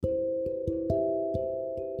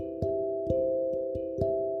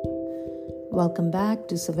Welcome back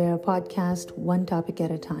to Savera Podcast, one topic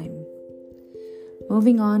at a time.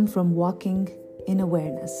 Moving on from walking in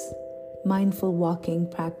awareness, mindful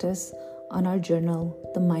walking practice on our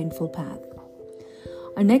journal, The Mindful Path.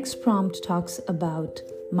 Our next prompt talks about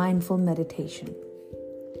mindful meditation.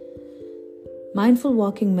 Mindful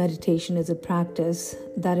walking meditation is a practice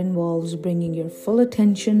that involves bringing your full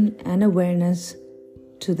attention and awareness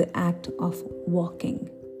to the act of walking.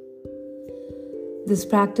 This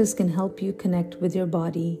practice can help you connect with your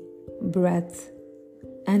body, breath,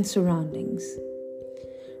 and surroundings,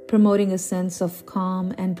 promoting a sense of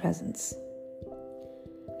calm and presence.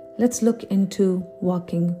 Let's look into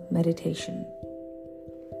walking meditation.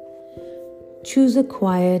 Choose a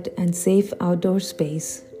quiet and safe outdoor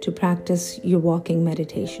space to practice your walking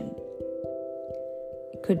meditation.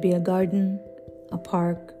 It could be a garden, a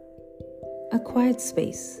park, a quiet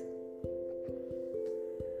space.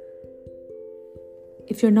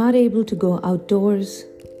 If you're not able to go outdoors,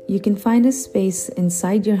 you can find a space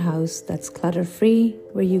inside your house that's clutter-free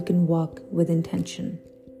where you can walk with intention.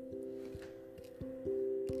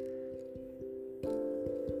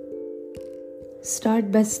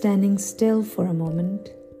 Start by standing still for a moment.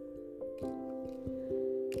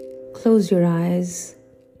 Close your eyes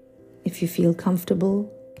if you feel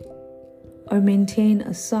comfortable, or maintain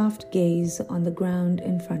a soft gaze on the ground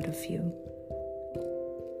in front of you.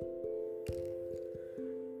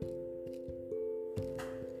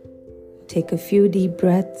 Take a few deep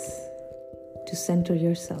breaths to center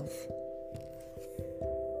yourself.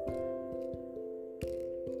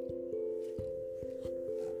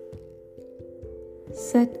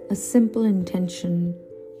 Set a simple intention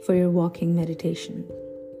for your walking meditation.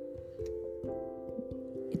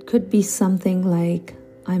 It could be something like,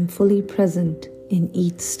 I'm fully present in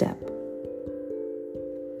each step.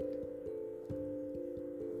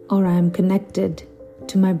 Or I'm connected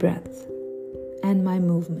to my breath and my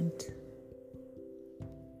movement.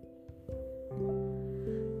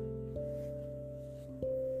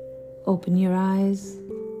 Open your eyes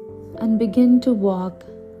and begin to walk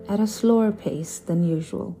at a slower pace than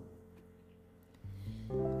usual,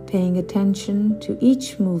 paying attention to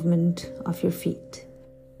each movement of your feet.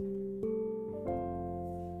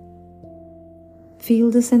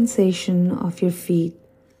 Feel the sensation of your feet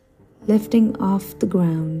lifting off the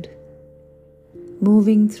ground,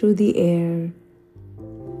 moving through the air,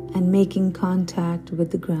 and making contact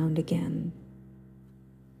with the ground again.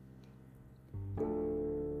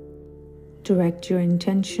 Direct your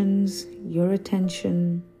intentions, your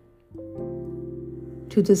attention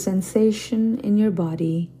to the sensation in your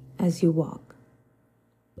body as you walk.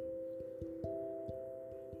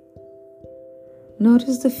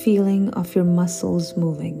 Notice the feeling of your muscles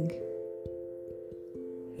moving,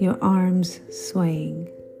 your arms swaying,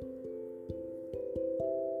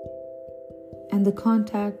 and the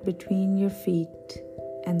contact between your feet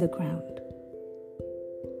and the ground.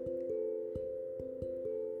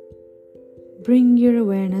 Bring your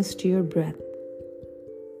awareness to your breath.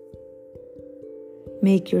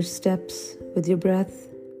 Make your steps with your breath.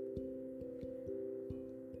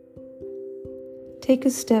 Take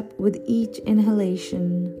a step with each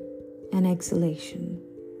inhalation and exhalation.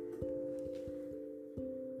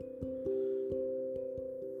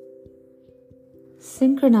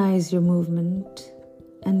 Synchronize your movement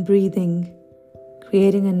and breathing,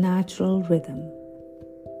 creating a natural rhythm.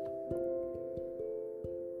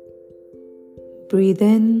 Breathe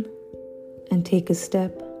in and take a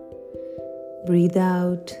step. Breathe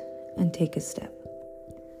out and take a step.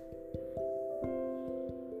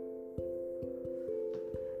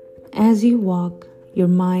 As you walk, your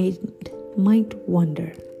mind might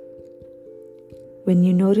wander. When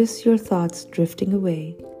you notice your thoughts drifting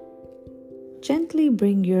away, gently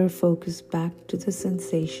bring your focus back to the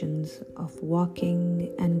sensations of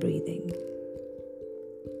walking and breathing.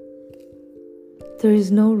 There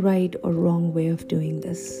is no right or wrong way of doing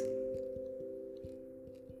this.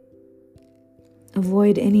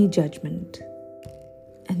 Avoid any judgment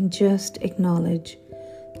and just acknowledge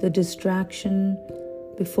the distraction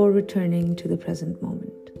before returning to the present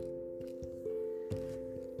moment.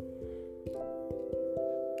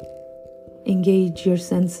 Engage your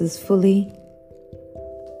senses fully.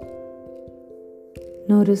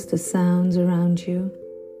 Notice the sounds around you,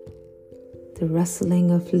 the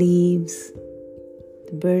rustling of leaves,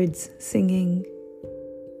 the birds singing,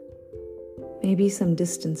 maybe some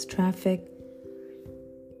distant traffic,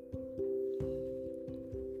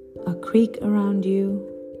 a creek around you,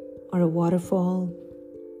 or a waterfall.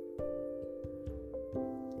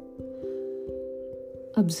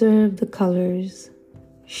 Observe the colors,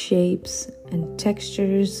 shapes, and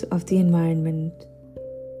textures of the environment.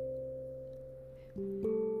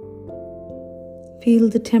 Feel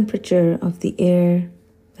the temperature of the air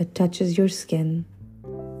that touches your skin.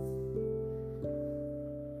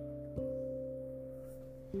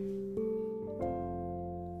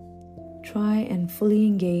 Try and fully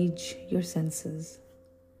engage your senses.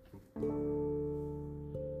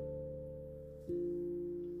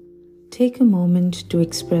 Take a moment to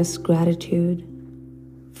express gratitude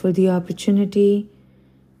for the opportunity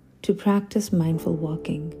to practice mindful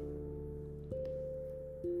walking.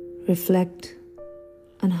 Reflect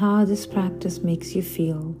on how this practice makes you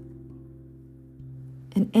feel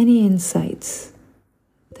and any insights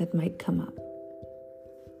that might come up.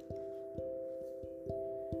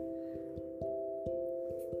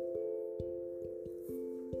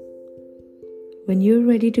 When you're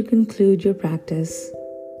ready to conclude your practice,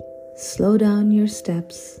 slow down your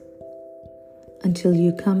steps until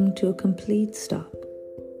you come to a complete stop.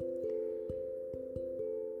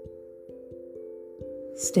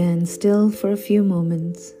 Stand still for a few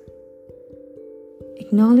moments.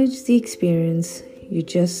 Acknowledge the experience you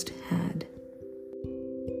just had.